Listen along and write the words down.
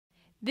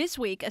This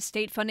week, a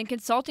state-funded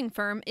consulting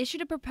firm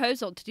issued a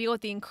proposal to deal with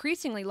the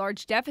increasingly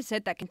large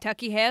deficit that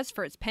Kentucky has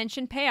for its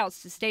pension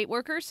payouts to state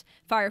workers,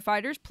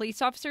 firefighters,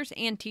 police officers,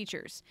 and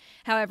teachers.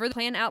 However, the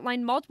plan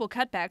outlined multiple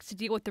cutbacks to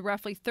deal with the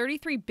roughly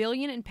 $33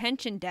 billion in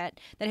pension debt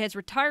that has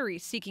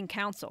retirees seeking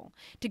counsel.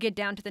 To get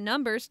down to the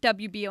numbers,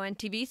 WBON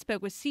TV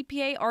spoke with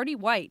CPA Artie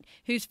White,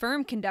 whose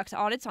firm conducts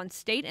audits on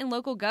state and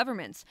local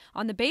governments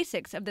on the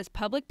basics of this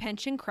public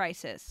pension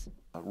crisis.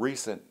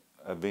 Recent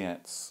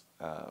events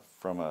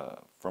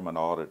from an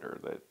auditor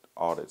that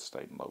audits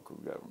state and local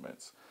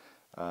governments.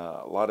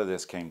 A lot of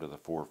this came to the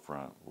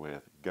forefront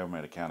with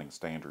Government Accounting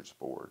Standards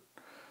Board.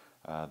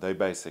 They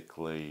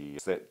basically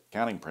set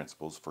accounting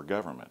principles for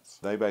governments.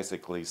 They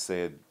basically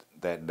said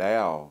that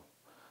now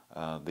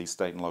these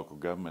state and local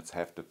governments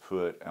have to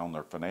put on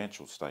their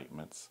financial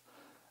statements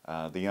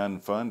the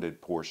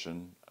unfunded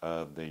portion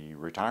of the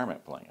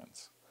retirement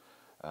plans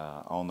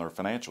on their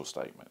financial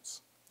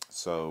statements.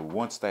 So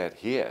once that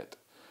hit,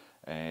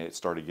 and it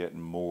started getting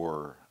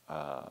more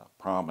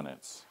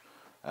prominence,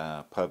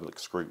 public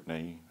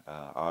scrutiny,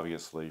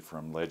 obviously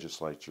from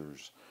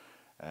legislatures.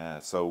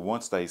 So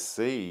once they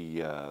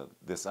see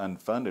this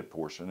unfunded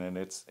portion, and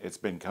it's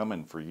been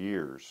coming for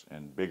years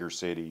in bigger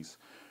cities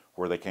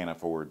where they can't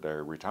afford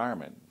their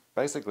retirement.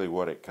 Basically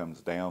what it comes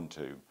down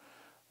to,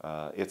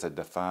 it's a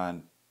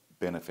defined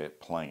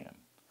benefit plan.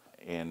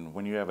 And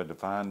when you have a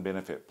defined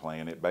benefit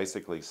plan, it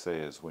basically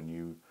says when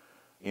you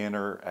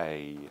enter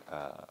a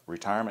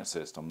retirement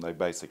system, they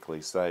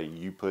basically say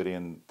you put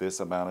in this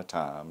amount of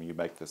time, you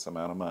make this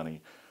amount of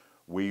money,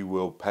 we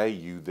will pay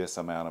you this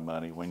amount of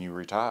money when you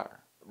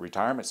retire.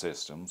 Retirement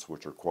systems,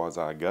 which are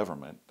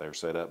quasi-government, they're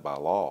set up by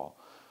law,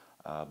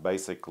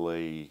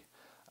 basically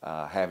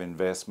have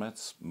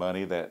investments,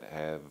 money that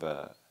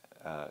have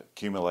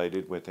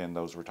accumulated within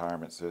those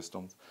retirement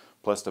systems,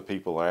 plus the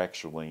people are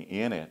actually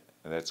in it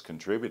that's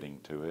contributing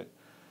to it.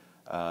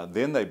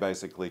 Then they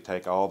basically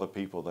take all the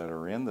people that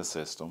are in the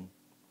system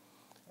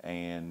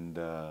and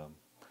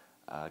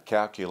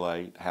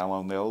calculate how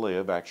long they'll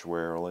live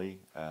actuarially.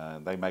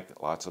 They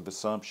make lots of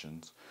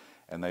assumptions,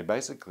 and they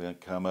basically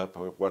come up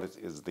with what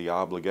is the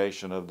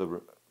obligation of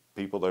the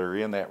people that are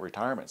in that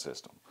retirement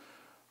system.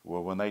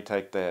 Well, when they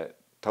take that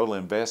total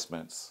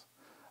investments,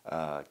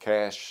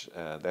 cash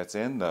that's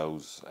in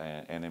those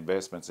and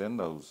investments in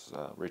those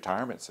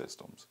retirement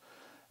systems,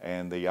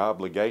 and the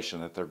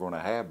obligation that they're going to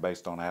have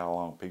based on how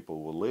long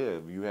people will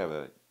live, you have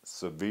a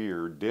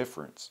severe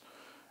difference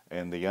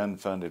in the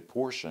unfunded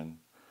portion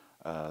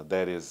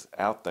that is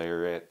out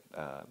there at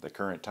the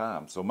current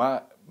time. So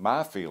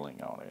my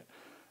feeling on it,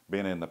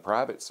 being in the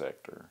private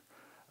sector,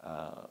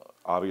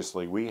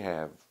 obviously we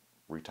have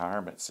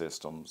retirement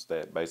systems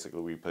that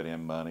basically we put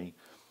in money,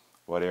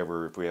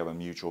 whatever, if we have a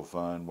mutual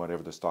fund,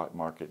 whatever the stock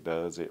market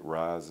does, it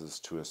rises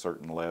to a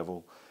certain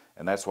level,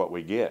 and that's what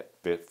we get.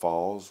 If it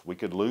falls, we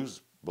could lose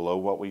below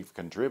what we've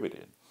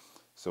contributed.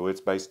 So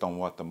it's based on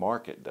what the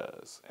market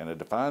does. And a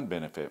defined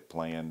benefit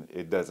plan,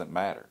 it doesn't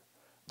matter.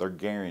 They're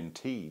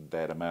guaranteed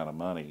that amount of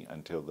money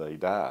until they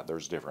die.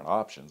 There's different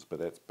options, but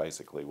that's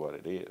basically what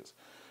it is.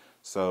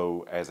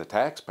 So as a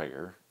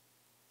taxpayer,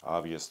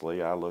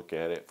 obviously I look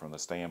at it from the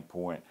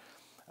standpoint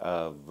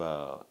of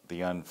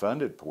the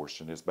unfunded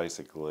portion is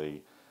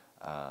basically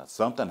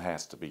something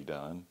has to be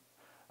done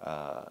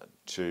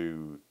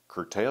to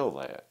curtail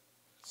that.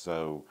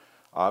 So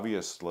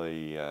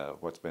obviously,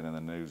 what's been in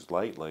the news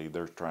lately,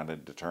 they're trying to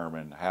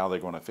determine how they're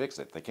going to fix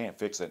it. They can't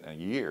fix it in a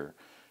year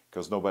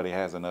because nobody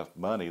has enough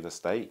money. The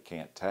state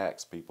can't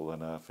tax people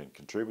enough and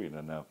contribute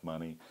enough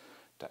money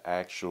to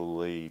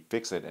actually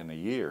fix it in a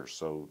year.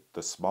 So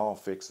the small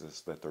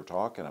fixes that they're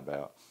talking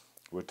about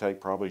would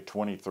take probably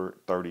 20,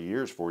 30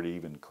 years for it to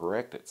even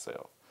correct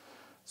itself.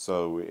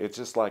 So it's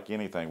just like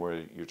anything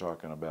where you're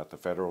talking about the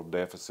federal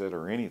deficit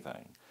or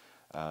anything.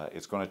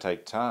 It's going to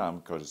take time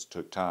because it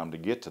took time to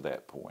get to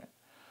that point.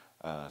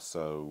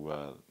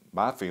 So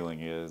my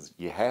feeling is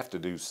you have to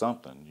do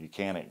something. You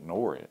can't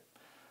ignore it.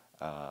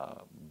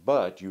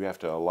 But you have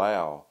to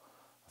allow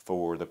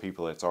for the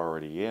people that's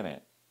already in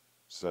it.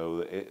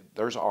 So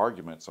there's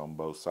arguments on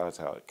both sides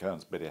how it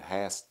comes, but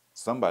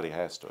somebody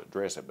has to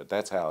address it. But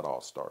that's how it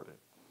all started.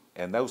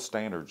 And those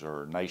standards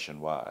are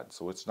nationwide.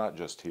 So it's not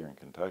just here in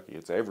Kentucky.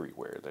 It's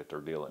everywhere that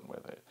they're dealing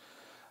with it.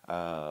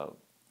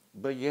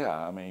 But yeah,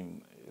 I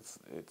mean, it's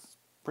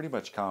pretty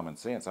much common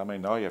sense. I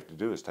mean, all you have to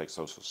do is take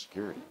Social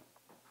Security.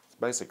 It's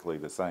basically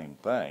the same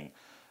thing,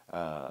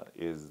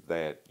 is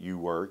that you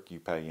work,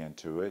 you pay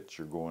into it,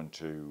 you're going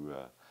to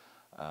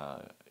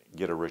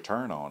get a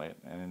return on it.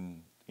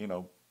 And, you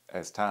know,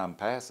 as time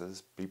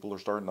passes, people are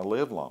starting to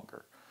live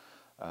longer.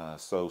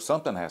 So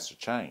something has to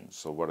change.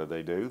 So what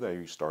do?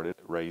 They started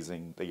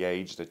raising the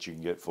age that you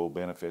can get full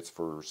benefits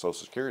for Social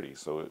Security.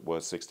 So it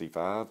was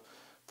 65.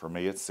 For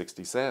me, it's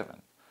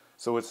 67.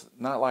 So it's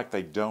not like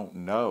they don't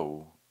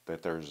know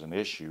that there's an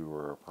issue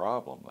or a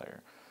problem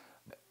there.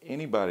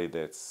 Anybody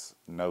that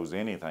knows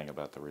anything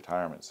about the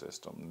retirement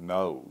system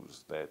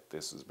knows that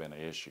this has been an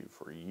issue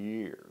for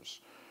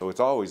years. So it's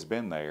always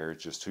been there.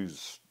 It's just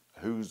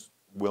who's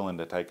willing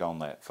to take on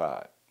that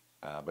fight.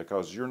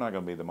 because you're not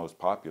going to be the most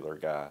popular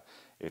guy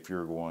if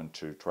you're going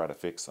to try to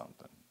fix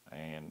something.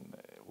 And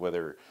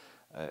whether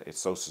it's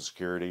Social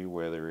Security,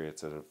 whether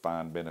it's a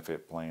defined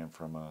benefit plan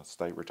from a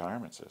state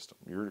retirement system,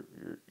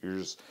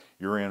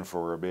 you're in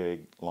for a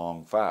big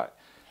long fight.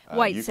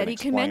 White said he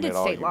commended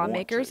state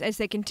lawmakers as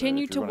they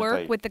continue to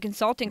work with the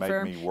consulting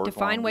firm to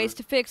find ways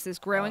to fix this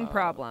growing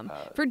problem.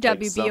 For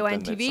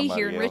WBON TV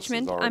here in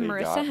Richmond, I'm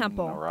Marissa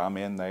Hempel. Or I'm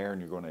in there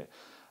and you're going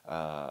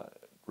to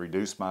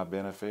reduce my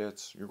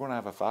benefits, you're going to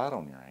have a fight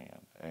on your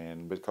hand,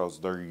 and because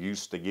they're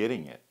used to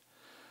getting it.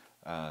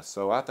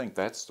 So I think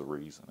that's the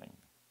reasoning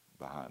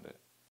behind it.